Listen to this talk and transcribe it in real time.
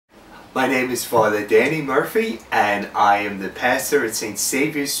My name is Father Danny Murphy, and I am the pastor at St.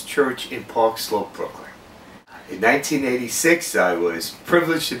 Saviour's Church in Park Slope, Brooklyn. In 1986, I was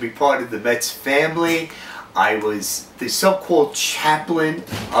privileged to be part of the Mets family. I was the so-called chaplain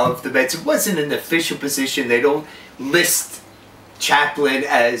of the Mets. It wasn't an official position. They don't list chaplain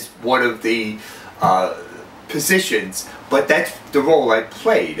as one of the positions, but that's the role I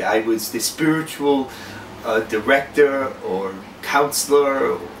played. I was the spiritual director or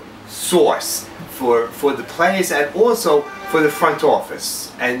counselor, source for the players, and also for the front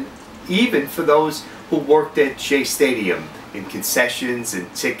office, and even for those who worked at Shea Stadium in concessions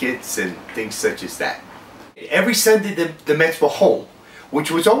and tickets and things such as that. Every Sunday the Mets were home,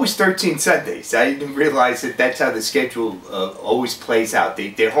 which was always 13 Sundays. I didn't realize that that's how the schedule always plays out.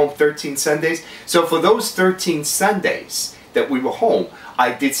 They're home 13 Sundays. So for those 13 Sundays that we were home,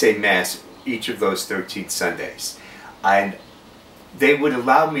 I did say Mass each of those 13 Sundays. And they would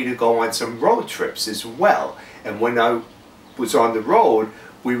allow me to go on some road trips as well. And when I was on the road,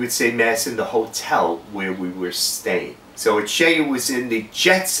 we would say Mass in the hotel where we were staying. So at Shea, it was in the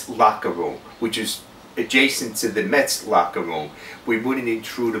Jets locker room, which is adjacent to the Mets locker room. We wouldn't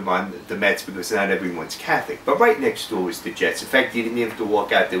intrude upon the Mets because not everyone's Catholic. But right next door was the Jets. In fact, you didn't have to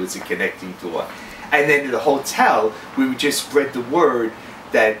walk out. There was a connecting door. And then in the hotel, we would just spread the word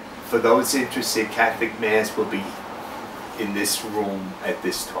that for those interested, Catholic Mass will be in this room at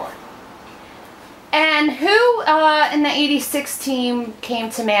this time. And who in the '86 team came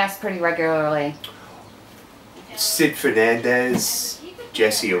to Mass pretty regularly? Sid Fernandez,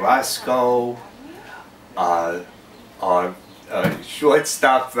 Jesse Orozco, our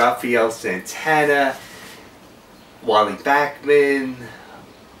shortstop Rafael Santana, Wally Backman,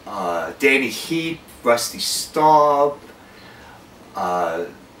 Danny Heap, Rusty Staub,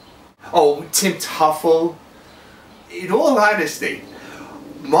 Tim Tuffle. In all honesty,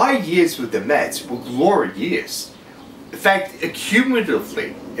 my years with the Mets were glory years. In fact,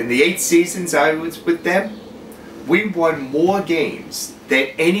 cumulatively, in the 8 seasons I was with them, we won more games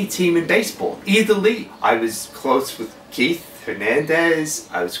than any team in baseball, either league. I was close with Keith Hernandez,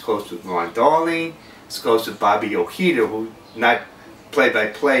 I was close with Ron Darling, I was close with Bobby Ojeda, who not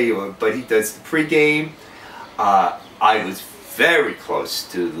play-by-play, but he does the pregame. I was very close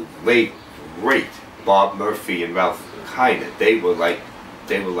to the late, great Bob Murphy and Ralph Kiner. They were like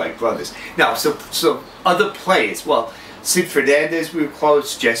brothers. Now, so other players. Well, Sid Fernandez, we were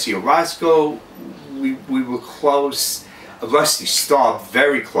close. Jesse Orozco, we were close. Rusty Staub,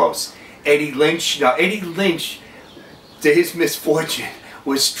 very close. Eddie Lynch. Now, Eddie Lynch, to his misfortune,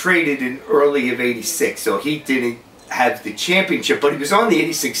 was traded in early of '86, so he didn't have the championship, but he was on the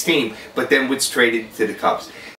 '86 team. But then was traded to the Cubs.